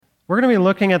We're going to be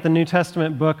looking at the New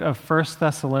Testament book of 1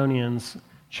 Thessalonians,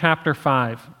 chapter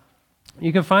 5.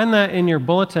 You can find that in your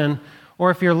bulletin, or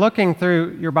if you're looking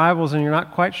through your Bibles and you're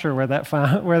not quite sure where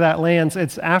that lands,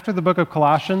 it's after the book of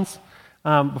Colossians,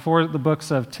 before the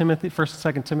books of Timothy, 1st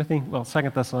and 2nd Timothy, well,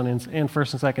 2nd Thessalonians, and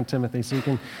 1st and 2nd Timothy, so you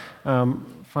can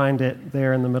find it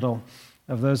there in the middle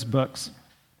of those books,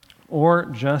 or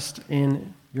just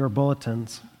in your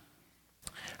bulletins.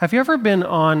 Have you ever been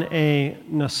on a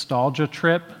nostalgia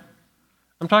trip?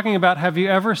 I'm talking about, have you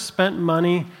ever spent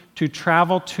money to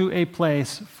travel to a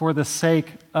place for the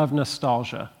sake of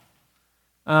nostalgia?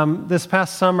 This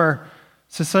past summer,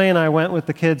 Cecilia and I went with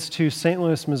the kids to St.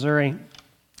 Louis, Missouri.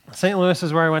 St. Louis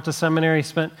is where I went to seminary,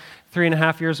 spent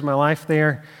 3.5 years of my life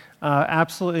there.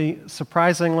 Absolutely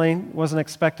surprisingly, wasn't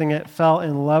expecting it, fell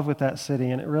in love with that city,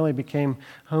 and it really became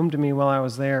home to me while I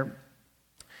was there.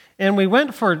 And we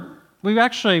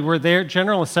actually were there,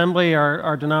 General Assembly,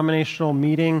 our denominational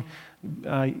meeting,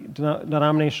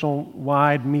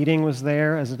 denominational-wide meeting was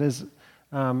there, as it is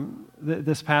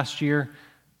this past year.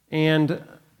 And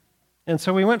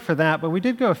so we went for that, but we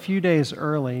did go a few days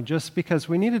early just because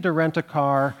we needed to rent a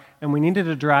car and we needed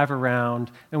to drive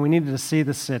around and we needed to see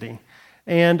the city.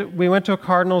 And we went to a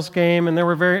Cardinals game, and there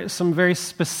were some very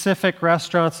specific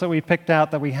restaurants that we picked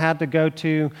out that we had to go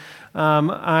to.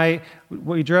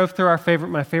 We drove through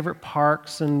my favorite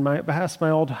parks and past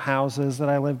my old houses that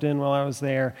I lived in while I was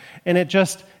there, and it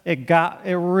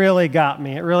really got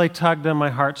me. It really tugged on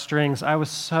my heartstrings. I was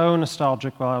so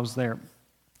nostalgic while I was there.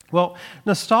 Well,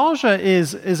 nostalgia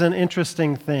is an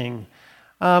interesting thing.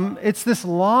 It's this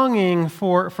longing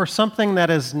for something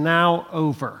that is now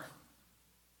over.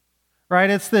 Right?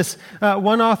 It's this,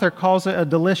 one author calls it a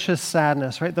delicious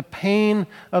sadness, right? The pain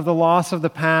of the loss of the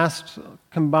past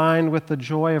combined with the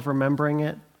joy of remembering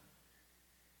it.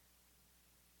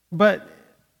 But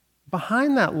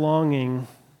behind that longing,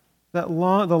 the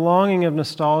longing of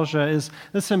nostalgia is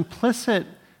this implicit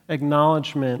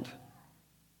acknowledgement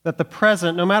that the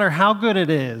present, no matter how good it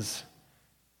is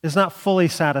not fully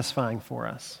satisfying for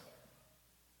us.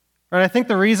 Right, I think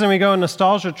the reason we go on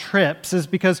nostalgia trips is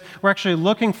because we're actually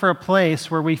looking for a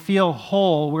place where we feel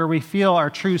whole, where we feel our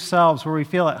true selves, where we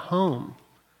feel at home.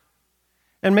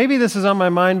 And maybe this is on my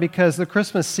mind because the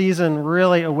Christmas season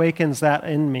really awakens that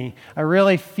in me.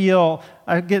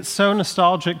 I get so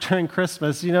nostalgic during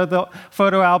Christmas. You know, the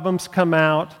photo albums come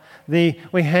out, we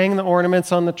hang the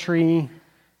ornaments on the tree,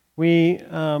 we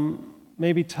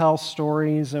maybe tell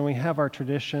stories, and we have our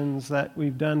traditions that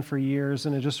we've done for years,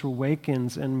 and it just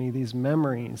awakens in me these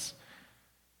memories,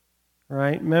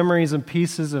 right? Memories and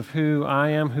pieces of who I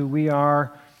am, who we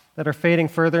are, that are fading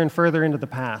further and further into the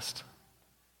past.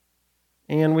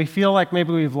 And we feel like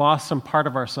maybe we've lost some part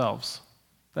of ourselves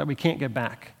that we can't get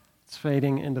back. It's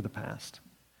fading into the past.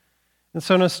 And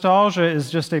so nostalgia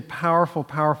is just a powerful,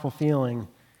 powerful feeling,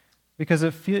 because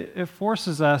it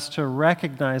forces us to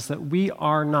recognize that we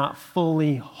are not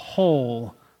fully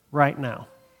whole right now.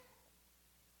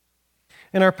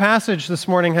 And our passage this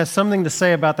morning has something to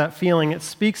say about that feeling. It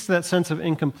speaks to that sense of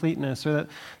incompleteness or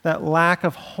that lack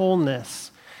of wholeness.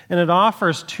 And it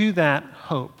offers to that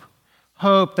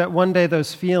hope that one day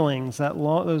those feelings,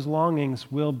 those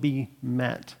longings will be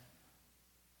met.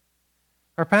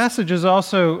 Our passage is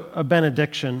also a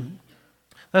benediction.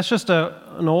 That's just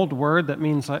an old word that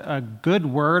means a good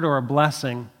word or a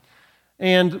blessing.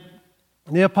 And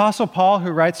the Apostle Paul,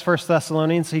 who writes 1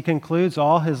 Thessalonians, he concludes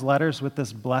all his letters with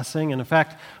this blessing. And in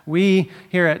fact, we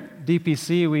here at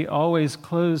DPC, we always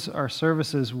close our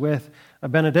services with a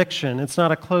benediction. It's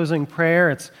not a closing prayer.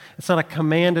 It's not a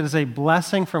command. It is a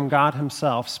blessing from God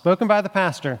himself, spoken by the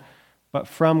pastor, but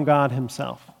from God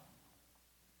himself.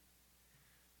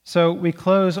 So we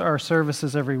close our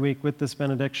services every week with this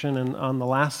benediction, and on the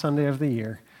last Sunday of the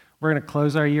year, we're going to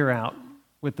close our year out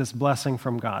with this blessing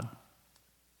from God.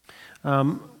 We're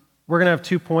going to have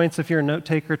 2 points. If you're a note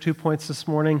taker, 2 points this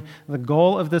morning: the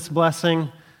goal of this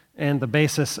blessing and the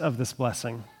basis of this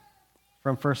blessing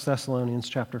from 1 Thessalonians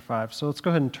chapter 5. So let's go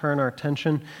ahead and turn our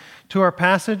attention to our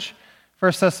passage,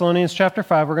 1 Thessalonians chapter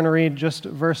 5. We're going to read just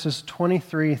verses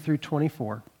 23 through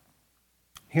 24.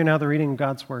 Hear now the reading of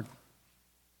God's word.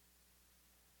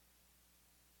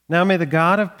 Now may the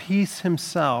God of peace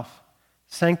himself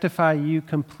sanctify you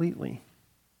completely,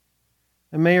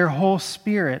 and may your whole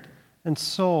spirit and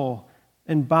soul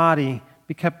and body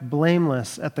be kept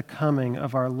blameless at the coming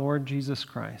of our Lord Jesus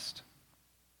Christ.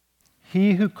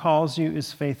 He who calls you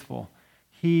is faithful.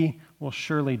 He will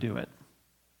surely do it.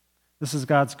 This is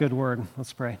God's good word.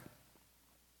 Let's pray.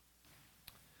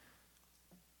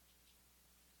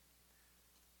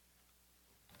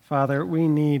 Father, we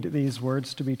need these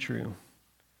words to be true.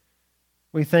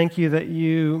 We thank you that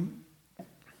you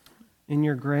in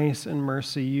your grace and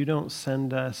mercy, you don't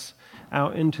send us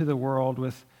out into the world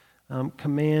with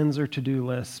commands or to-do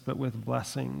lists, but with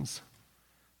blessings.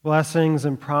 Blessings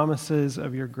and promises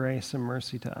of your grace and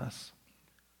mercy to us.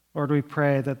 Lord, we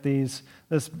pray that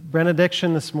this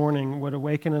benediction this morning would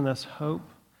awaken in us hope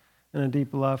and a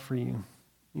deep love for you.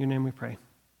 In your name we pray.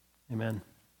 Amen.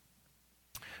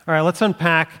 All right, let's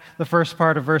unpack the first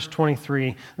part of verse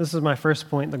 23. This is my first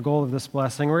point, the goal of this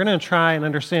blessing. We're going to try and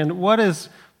understand, what is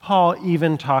Paul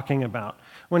even talking about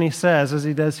when he says, as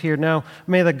he does here, now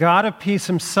may the God of peace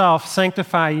himself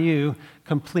sanctify you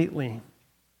completely.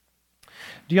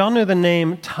 Do y'all know the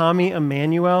name Tommy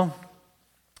Emmanuel?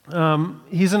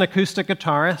 He's an acoustic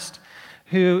guitarist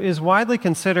who is widely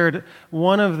considered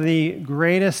one of the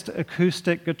greatest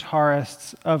acoustic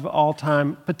guitarists of all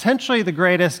time, potentially the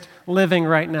greatest living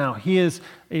right now. He is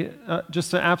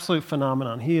just an absolute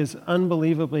phenomenon. He is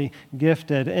unbelievably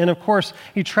gifted. And of course,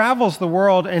 he travels the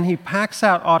world and he packs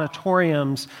out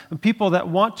auditoriums of people that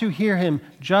want to hear him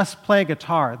just play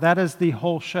guitar. That is the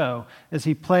whole show, as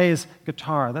he plays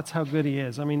guitar. That's how good he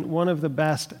is. I mean, one of the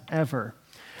best ever.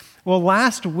 Well,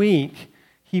 last week,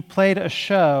 he played a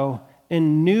show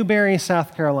in Newberry,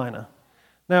 South Carolina.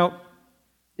 Now,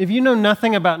 if you know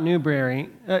nothing about Newberry,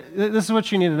 this is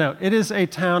what you need to know. It is a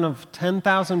town of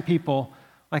 10,000 people,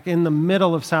 like in the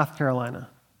middle of South Carolina.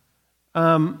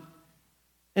 And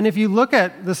if you look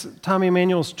at this Tommy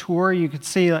Emmanuel's tour, you could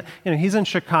see that he's in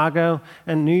Chicago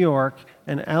and New York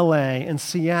and LA and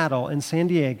Seattle and San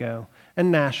Diego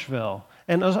and Nashville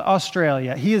and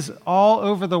Australia. He is all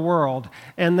over the world.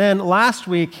 And then last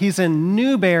week, he's in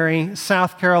Newberry,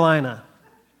 South Carolina.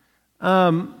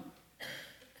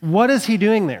 What is he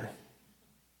doing there?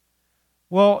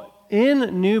 Well,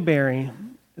 in Newberry,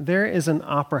 there is an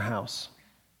opera house.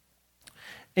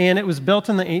 And it was built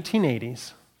in the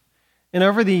 1880s. And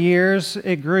over the years,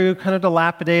 it grew kind of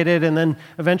dilapidated, and then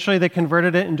eventually they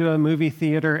converted it into a movie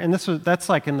theater. And that's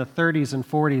like in the 30s and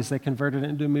 40s, they converted it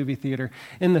into a movie theater.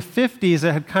 In the 50s,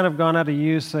 it had kind of gone out of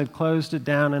use. They had closed it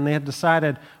down, and they had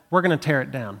decided, we're going to tear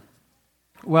it down.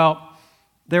 Well,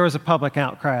 there was a public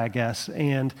outcry, I guess,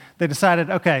 and they decided,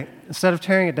 okay, instead of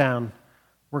tearing it down,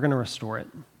 we're going to restore it.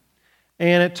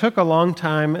 And it took a long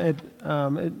time,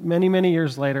 many, many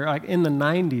years later, like in the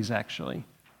 90s, actually.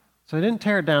 So they didn't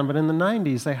tear it down, but in the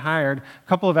 90s, they hired a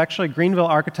couple of actually Greenville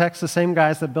architects, the same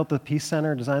guys that built the Peace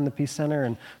Center, designed the Peace Center,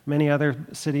 and many other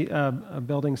city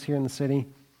buildings here in the city.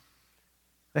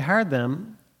 They hired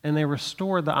them, and they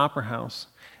restored the Opera House.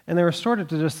 And they restored it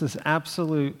to just this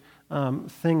absolute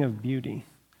thing of beauty.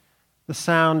 The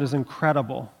sound is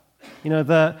incredible.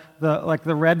 The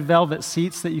red velvet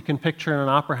seats that you can picture in an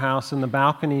opera house and the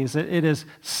balconies, it is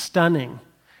stunning.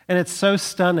 And it's so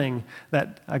stunning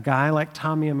that a guy like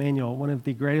Tommy Emmanuel, one of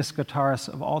the greatest guitarists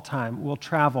of all time, will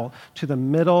travel to the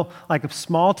middle, like a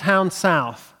small town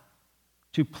south,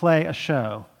 to play a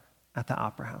show at the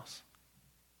Opera House.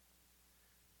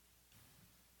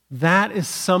 That is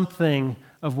something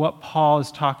of what Paul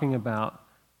is talking about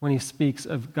when he speaks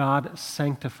of God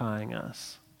sanctifying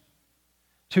us.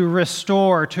 To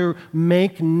restore, to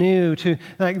make new,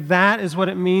 that is what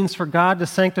it means for God to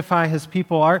sanctify his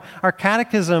people. Our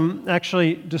catechism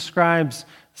actually describes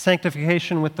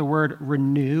sanctification with the word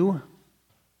renew.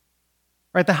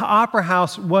 Right? The opera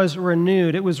house was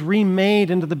renewed. It was remade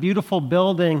into the beautiful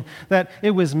building that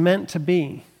it was meant to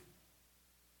be.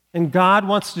 And God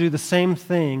wants to do the same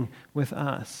thing with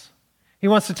us. He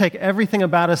wants to take everything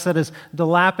about us that is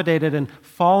dilapidated and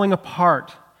falling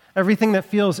apart, everything that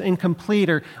feels incomplete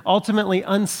or ultimately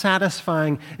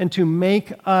unsatisfying, and to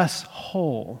make us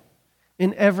whole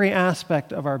in every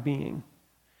aspect of our being.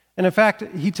 And in fact,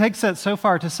 he takes that so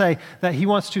far to say that he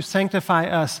wants to sanctify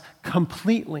us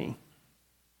completely.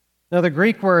 Now, the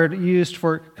Greek word used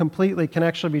for completely can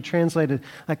actually be translated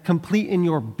like complete in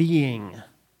your being.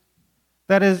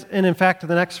 That is, and in fact,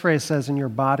 the next phrase says in your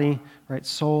body, right,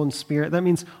 soul and spirit. That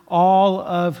means all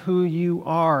of who you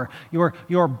are,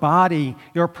 your body,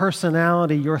 your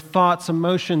personality, your thoughts,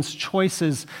 emotions,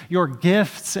 choices, your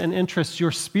gifts and interests,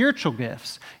 your spiritual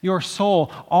gifts, your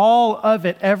soul, all of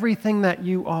it, everything that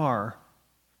you are.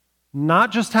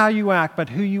 Not just how you act, but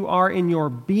who you are in your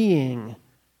being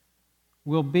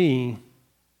will be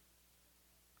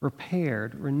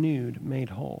repaired, renewed,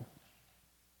 made whole.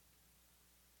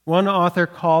 One author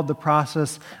called the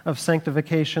process of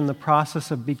sanctification the process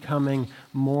of becoming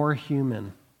more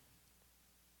human.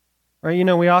 Right?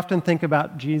 We often think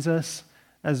about Jesus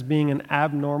as being an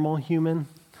abnormal human.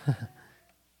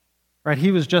 Right?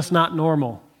 He was just not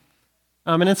normal.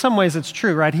 And in some ways it's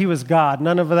true, right? He was God.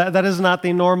 None of that is not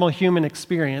the normal human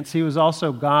experience. He was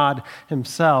also God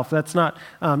himself. That's not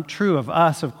true of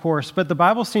us, of course. But the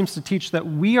Bible seems to teach that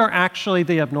we are actually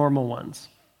the abnormal ones.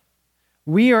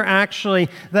 We are actually,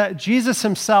 that Jesus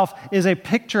himself is a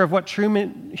picture of what true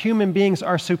human beings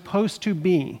are supposed to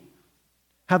be,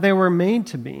 how they were made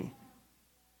to be.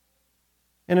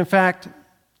 And in fact,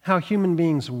 how human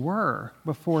beings were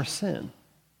before sin.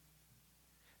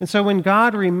 And so when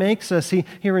God remakes us, he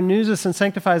renews us and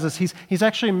sanctifies us, he's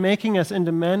actually making us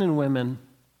into men and women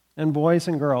and boys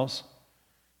and girls.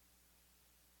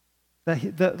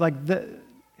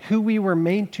 Who we were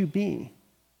made to be.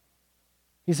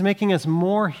 He's making us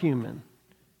more human.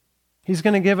 He's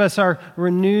going to give us our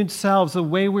renewed selves the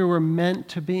way we were meant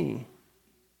to be.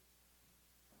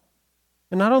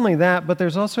 And not only that, but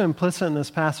there's also implicit in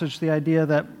this passage the idea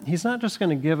that he's not just going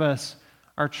to give us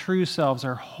our true selves,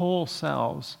 our whole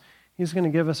selves. He's going to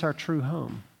give us our true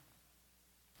home.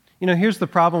 You know, here's the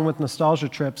problem with nostalgia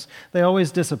trips. They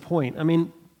always disappoint. I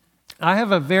mean, I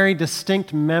have a very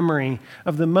distinct memory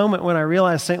of the moment when I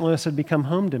realized St. Louis had become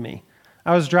home to me.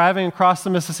 I was driving across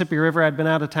the Mississippi River. I'd been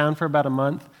out of town for about a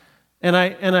month. And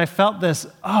I felt this,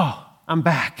 I'm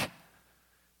back.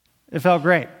 It felt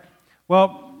great.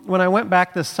 Well, when I went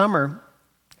back this summer,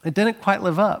 it didn't quite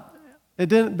live up.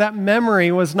 That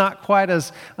memory was not quite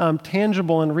as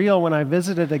tangible and real when I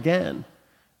visited again.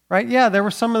 Right? Yeah, there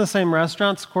were some of the same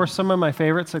restaurants. Of course, some of my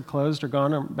favorites had closed or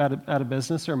gone out of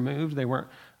business or moved. They weren't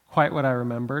quite what I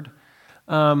remembered.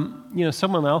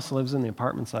 Someone else lives in the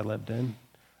apartments I lived in.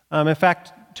 In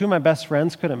fact, two of my best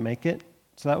friends couldn't make it,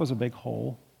 so that was a big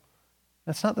hole.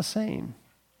 That's not the same.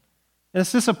 And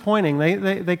it's disappointing.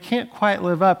 They can't quite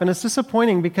live up. And it's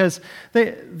disappointing because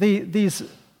this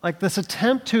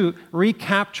attempt to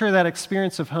recapture that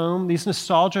experience of home, these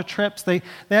nostalgia trips, they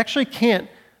actually can't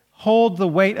hold the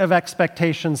weight of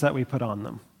expectations that we put on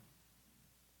them.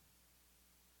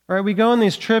 Right? We go on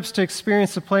these trips to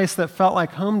experience a place that felt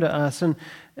like home to us, and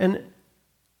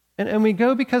we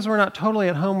go because we're not totally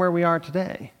at home where we are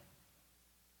today.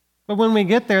 But when we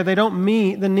get there, they don't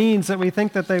meet the needs that we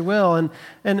think that they will,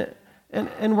 and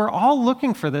we're all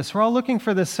looking for this. We're all looking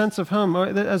for this sense of home.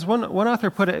 As one author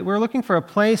put it, we're looking for a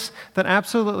place that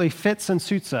absolutely fits and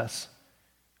suits us,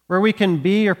 where we can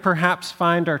be or perhaps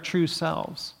find our true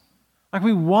selves. Like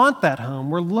we want that home.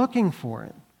 We're looking for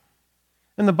it.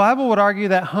 And the Bible would argue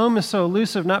that home is so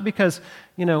elusive, not because,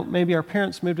 maybe our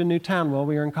parents moved to a new town while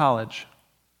we were in college,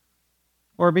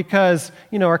 or because,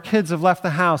 our kids have left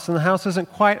the house and the house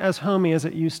isn't quite as homey as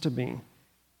it used to be.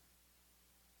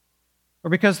 Or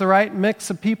because the right mix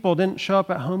of people didn't show up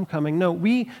at homecoming. No,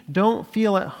 we don't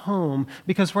feel at home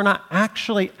because we're not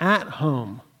actually at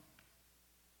home.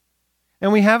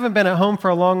 And we haven't been at home for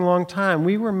a long, long time.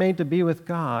 We were made to be with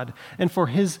God and for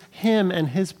Him and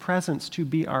His presence to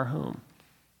be our home.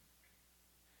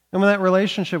 And when that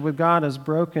relationship with God is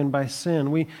broken by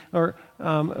sin, we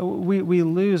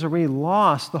lose or we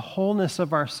lost the wholeness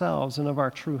of ourselves and of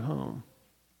our true home.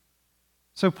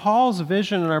 So Paul's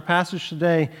vision in our passage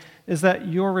today is that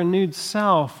your renewed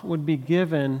self would be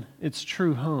given its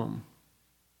true home.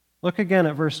 Look again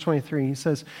at verse 23. He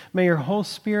says, "May your whole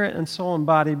spirit and soul and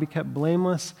body be kept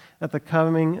blameless at the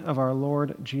coming of our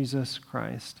Lord Jesus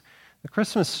Christ." The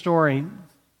Christmas story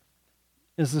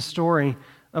is the story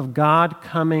of God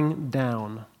coming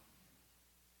down.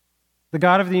 The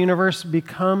God of the universe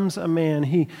becomes a man.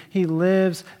 He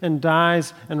lives and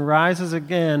dies and rises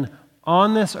again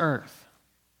on this earth.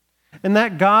 And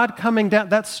that God coming down,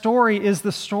 that story is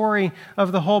the story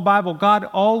of the whole Bible. God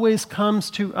always comes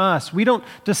to us. We don't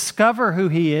discover who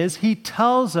He is. He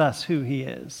tells us who He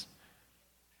is.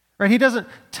 Right? He doesn't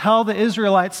tell the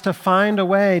Israelites to find a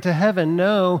way to heaven.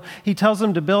 No, He tells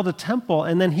them to build a temple,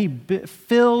 and then He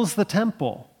fills the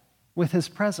temple with His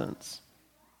presence.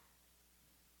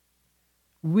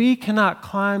 We cannot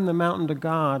climb the mountain to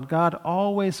God. God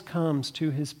always comes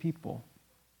to His people.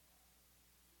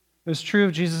 It was true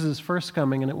of Jesus' first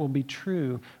coming, and it will be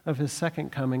true of His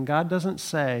second coming. God doesn't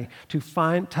say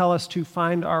tell us to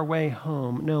find our way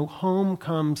home. No, home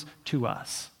comes to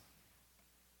us.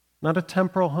 Not a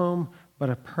temporal home, but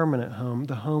a permanent home,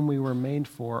 the home we were made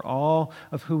for, all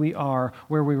of who we are,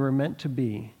 where we were meant to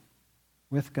be,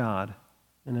 with God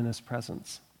and in His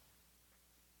presence.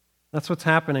 That's what's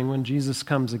happening when Jesus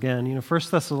comes again. 1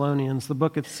 Thessalonians, the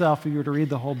book itself, if you were to read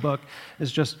the whole book,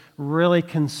 is just really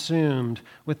consumed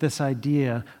with this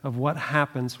idea of what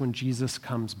happens when Jesus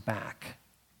comes back.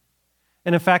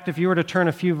 And in fact, if you were to turn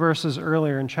a few verses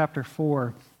earlier in chapter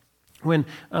 4, when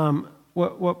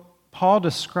what Paul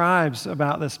describes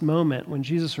about this moment when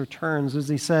Jesus returns as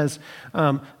he says,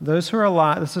 those who are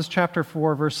alive, this is chapter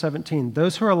 4, verse 17,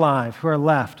 those who are alive, who are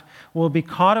left, will be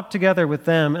caught up together with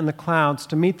them in the clouds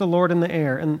to meet the Lord in the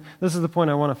air. And this is the point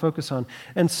I want to focus on.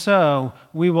 And so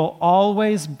we will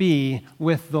always be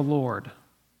with the Lord.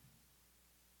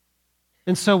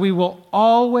 And so we will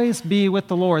always be with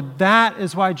the Lord. That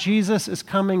is why Jesus is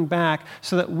coming back,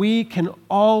 so that we can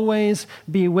always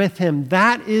be with him.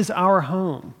 That is our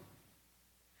home.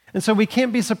 And so we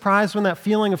can't be surprised when that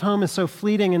feeling of home is so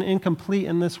fleeting and incomplete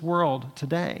in this world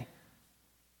today.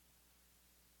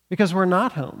 Because we're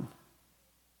not home.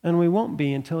 And we won't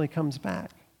be until he comes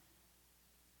back.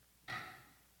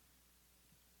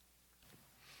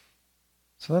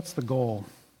 So that's the goal.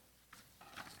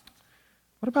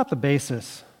 What about the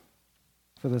basis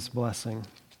for this blessing?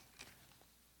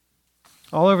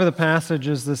 All over the passage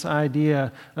is this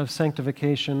idea of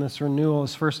sanctification. This renewal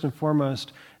is first and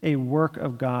foremost a work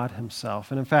of God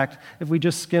himself. And in fact, if we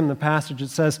just skim the passage, it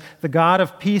says, the God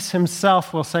of peace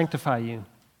himself will sanctify you,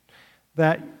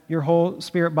 that your whole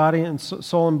spirit, body, and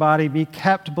soul and body be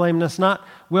kept blameless, not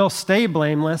will stay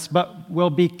blameless, but will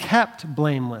be kept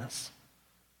blameless.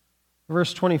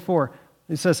 Verse 24,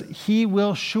 it says, he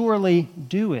will surely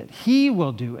do it. He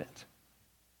will do it.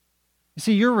 You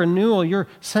see, your renewal, your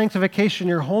sanctification,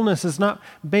 your wholeness is not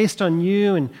based on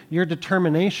you and your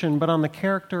determination, but on the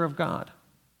character of God.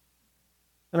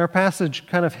 And our passage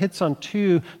kind of hits on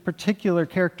two particular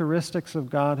characteristics of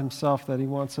God himself that he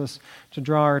wants us to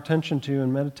draw our attention to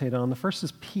and meditate on. The first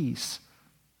is peace,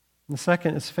 and the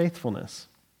second is faithfulness.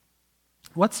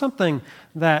 What's something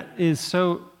that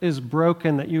is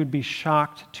broken that you would be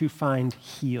shocked to find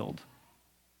healed?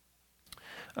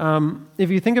 If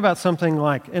you think about something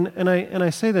like, and I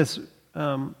say this,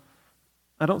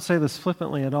 I don't say this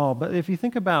flippantly at all, but if you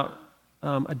think about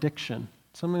addiction,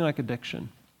 something like addiction,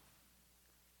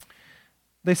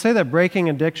 they say that breaking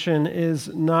addiction is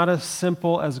not as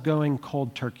simple as going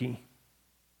cold turkey.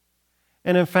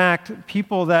 And in fact,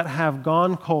 people that have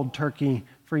gone cold turkey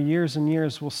for years and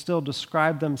years will still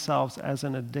describe themselves as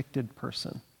an addicted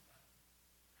person.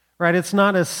 Right? It's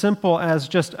not as simple as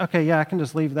just, okay, yeah, I can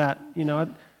just leave that.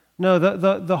 No,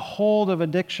 the hold of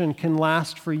addiction can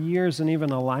last for years and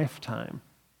even a lifetime.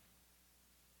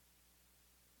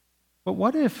 But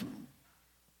what if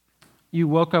you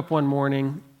woke up one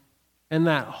morning and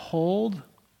that hold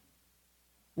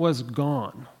was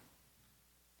gone?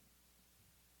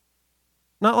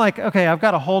 Not like, okay, I've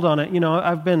got a hold on it.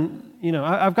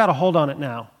 I've got a hold on it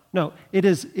now. No, it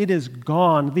is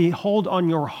gone. The hold on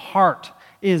your heart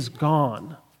is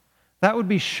gone. That would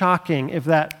be shocking if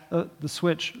the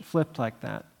switch flipped like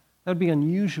that. That would be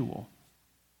unusual.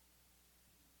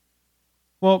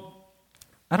 Well,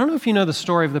 I don't know if you know the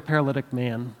story of the paralytic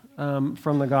man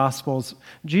from the Gospels.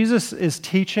 Jesus is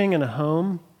teaching in a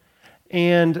home,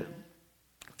 and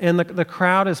the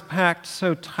crowd is packed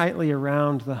so tightly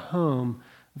around the home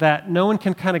that no one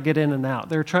can kind of get in and out.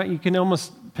 You can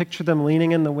almost picture them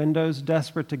leaning in the windows,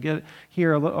 desperate to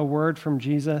hear a word from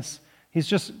Jesus. He's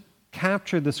just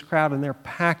captured this crowd, and they're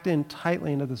packed in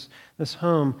tightly into this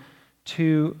home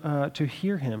to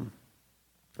hear him.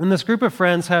 And this group of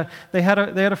friends had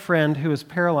a friend who was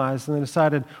paralyzed, and they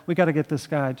decided, we got to get this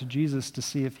guy to Jesus to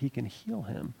see if he can heal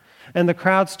him. And the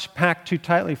crowd's packed too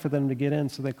tightly for them to get in,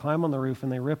 so they climb on the roof and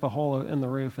they rip a hole in the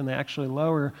roof, and they actually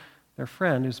lower their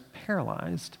friend who's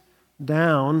paralyzed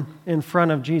down in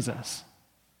front of Jesus.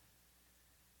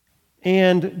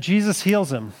 And Jesus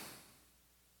heals him.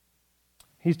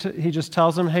 He just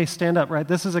tells him, hey, stand up, right?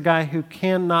 This is a guy who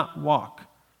cannot walk.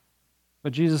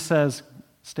 But Jesus says,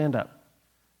 stand up.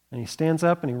 And he stands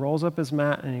up and he rolls up his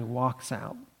mat and he walks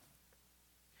out.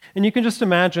 And you can just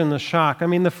imagine the shock. I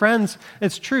mean,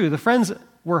 it's true. The friends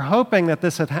were hoping that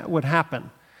this would happen.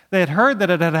 They had heard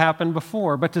that it had happened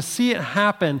before, but to see it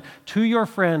happen to your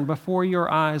friend before your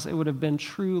eyes, it would have been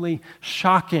truly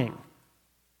shocking,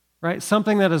 right?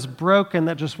 Something that is broken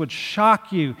that just would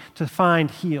shock you to find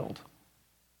healed.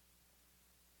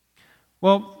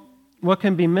 Well, what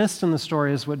can be missed in the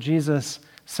story is what Jesus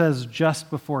says just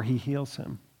before he heals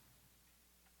him.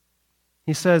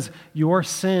 He says, your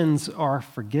sins are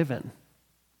forgiven.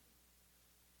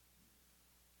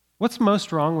 What's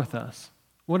most wrong with us?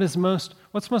 What's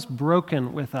most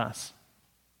broken with us?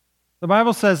 The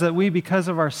Bible says that we, because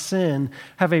of our sin,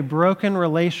 have a broken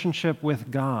relationship with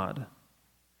God.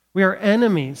 We are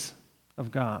enemies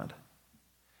of God.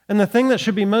 And the thing that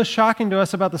should be most shocking to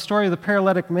us about the story of the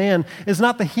paralytic man is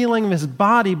not the healing of his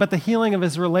body, but the healing of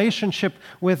his relationship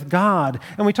with God.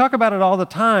 And we talk about it all the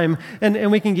time,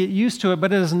 and we can get used to it,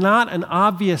 but it is not an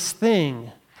obvious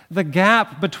thing. The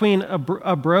gap between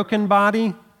a broken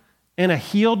body in a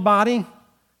healed body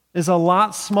is a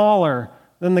lot smaller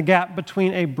than the gap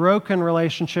between a broken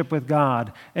relationship with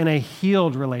God and a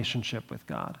healed relationship with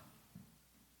God.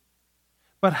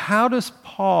 But how does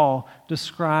Paul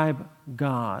describe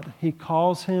God? He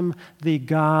calls him the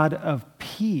God of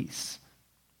peace.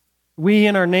 We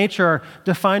in our nature are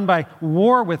defined by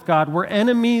war with God. We're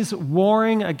enemies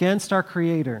warring against our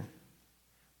Creator.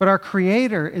 But our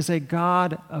Creator is a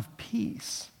God of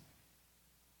peace.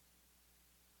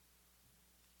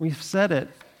 We've said it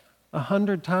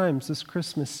 100 times this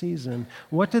Christmas season.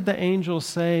 What did the angels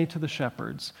say to the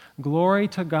shepherds? Glory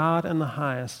to God in the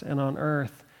highest, and on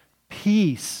earth,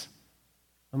 peace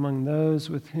among those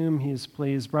with whom he is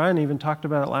pleased. Brian even talked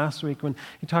about it last week when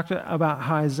he talked about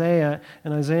how Isaiah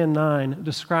in Isaiah 9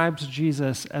 describes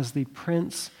Jesus as the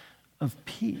Prince of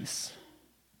Peace.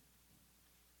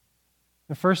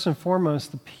 And first and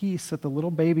foremost, the peace that the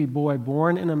little baby boy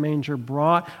born in a manger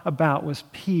brought about was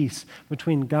peace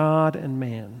between God and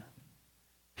man.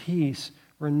 Peace,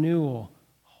 renewal,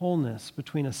 wholeness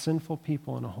between a sinful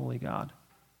people and a holy God.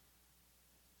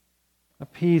 A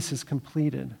peace is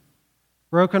completed.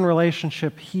 Broken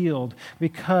relationship healed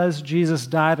because Jesus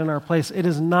died in our place. It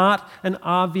is not an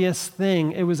obvious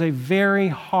thing. It was a very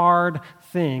hard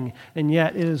thing, and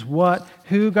yet it is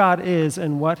who God is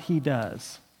and what he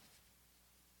does.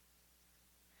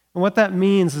 And what that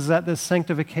means is that this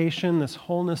sanctification, this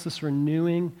wholeness, this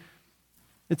renewing,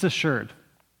 it's assured.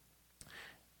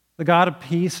 The God of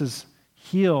peace has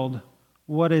healed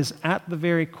what is at the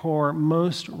very core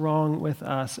most wrong with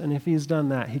us, and if he's done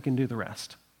that, he can do the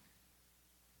rest.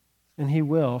 And he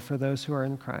will for those who are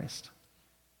in Christ.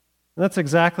 And that's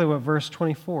exactly what verse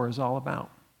 24 is all about.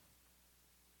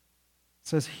 It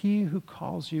says, he who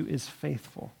calls you is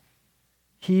faithful.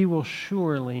 He will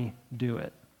surely do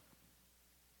it.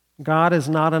 God is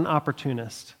not an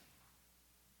opportunist.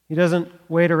 He doesn't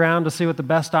wait around to see what the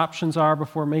best options are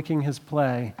before making his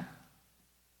play.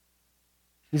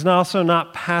 He's also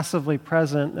not passively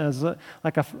present as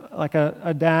like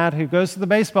a dad who goes to the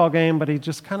baseball game, but he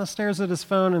just kind of stares at his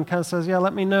phone and kind of says, yeah,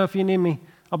 let me know if you need me.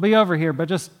 I'll be over here, but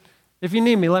just if you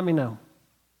need me, let me know.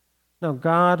 No,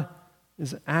 God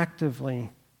is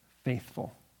actively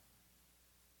faithful.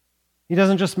 He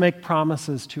doesn't just make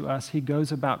promises to us, he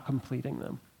goes about completing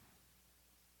them.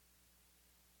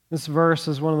 This verse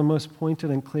is one of the most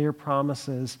pointed and clear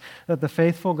promises that the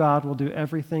faithful God will do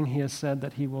everything he has said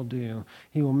that he will do.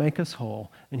 He will make us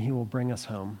whole, and he will bring us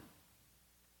home.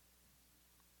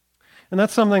 And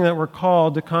that's something that we're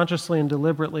called to consciously and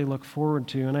deliberately look forward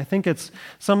to. And I think it's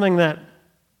something that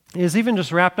is even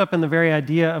just wrapped up in the very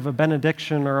idea of a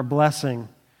benediction or a blessing,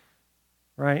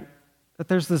 right? That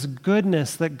there's this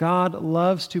goodness that God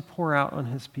loves to pour out on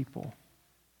his people.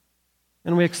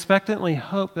 And we expectantly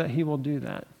hope that he will do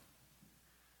that.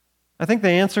 I think the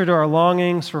answer to our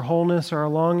longings for wholeness or our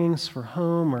longings for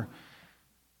home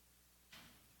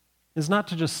is not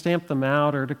to just stamp them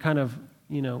out or to kind of,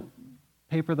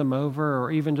 paper them over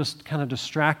or even just kind of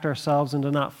distract ourselves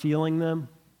into not feeling them.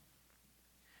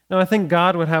 No, I think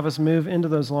God would have us move into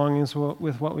those longings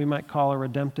with what we might call a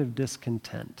redemptive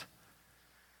discontent.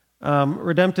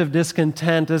 Redemptive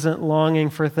discontent isn't longing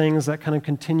for things that kind of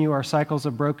continue our cycles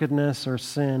of brokenness or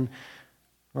sin,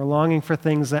 or longing for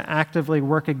things that actively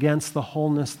work against the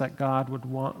wholeness that God would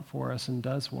want for us and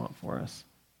does want for us.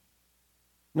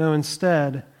 No,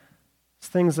 instead, it's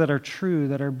things that are true,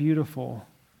 that are beautiful.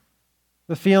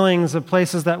 The feelings of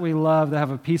places that we love that have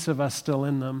a piece of us still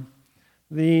in them.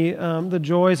 The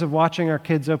joys of watching our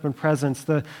kids open presents,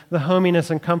 the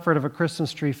hominess and comfort of a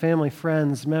Christmas tree, family,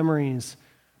 friends, memories.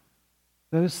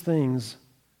 Those things,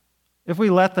 if we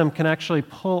let them, can actually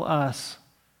pull us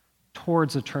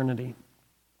towards eternity.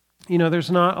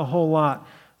 There's not a whole lot.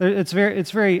 It's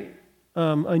very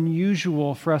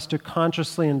unusual for us to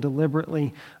consciously and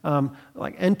deliberately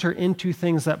enter into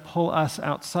things that pull us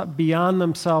outside, beyond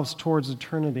themselves towards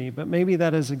eternity. But maybe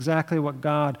that is exactly what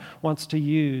God wants to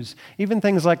use. Even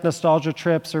things like nostalgia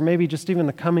trips, or maybe just even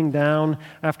the coming down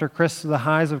after the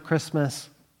highs of Christmas.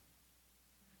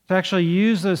 To actually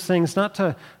use those things, not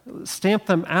to stamp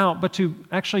them out, but to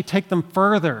actually take them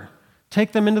further.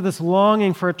 Take them into this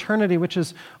longing for eternity, which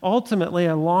is ultimately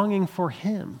a longing for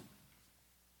him.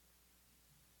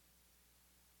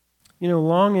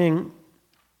 Longing,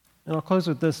 and I'll close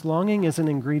with this, longing is an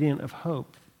ingredient of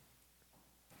hope.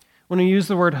 When we use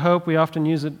the word hope, we often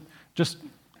use it just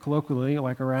colloquially,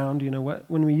 like around,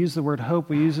 when we use the word hope,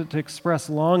 we use it to express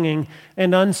longing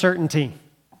and uncertainty.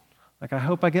 Like, I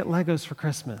hope I get Legos for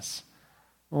Christmas.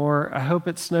 Or, I hope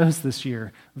it snows this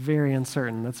year. Very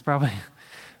uncertain. That's probably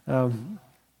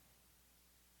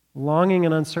longing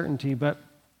and uncertainty. But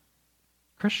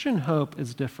Christian hope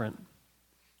is different.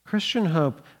 Christian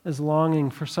hope is longing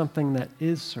for something that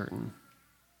is certain.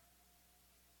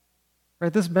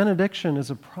 Right? This benediction is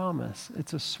a promise.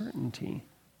 It's a certainty.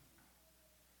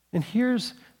 And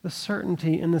here's the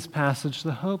certainty in this passage,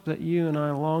 the hope that you and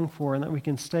I long for and that we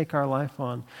can stake our life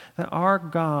on, that our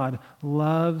God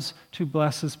loves to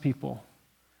bless his people,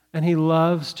 and he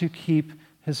loves to keep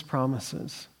his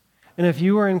promises. And if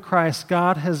you are in Christ,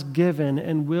 God has given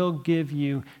and will give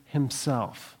you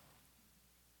himself.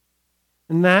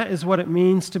 And that is what it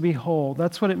means to be whole.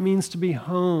 That's what it means to be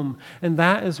home. And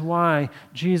that is why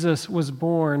Jesus was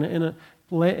born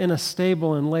in a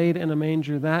stable and laid in a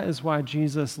manger. That is why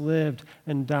Jesus lived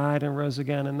and died and rose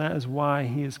again. And that is why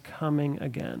he is coming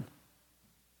again.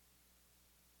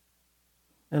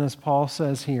 And as Paul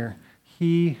says here,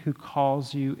 he who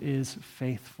calls you is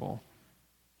faithful.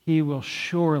 He will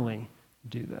surely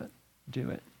do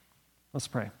it. Let's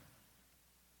pray.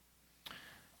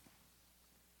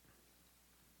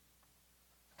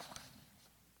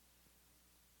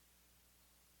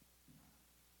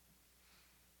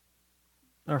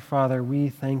 Our Father, we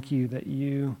thank you that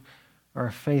you are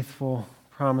a faithful,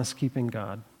 promise-keeping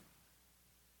God.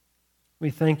 We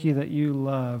thank you that you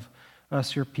love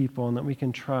us, your people, and that we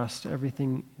can trust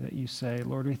everything that you say.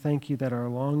 Lord, we thank you that our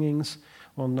longings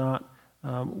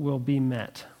will be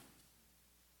met.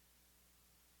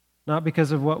 Not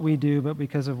because of what we do, but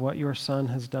because of what your Son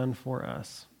has done for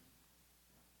us.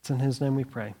 It's in his name we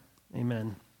pray.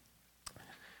 Amen.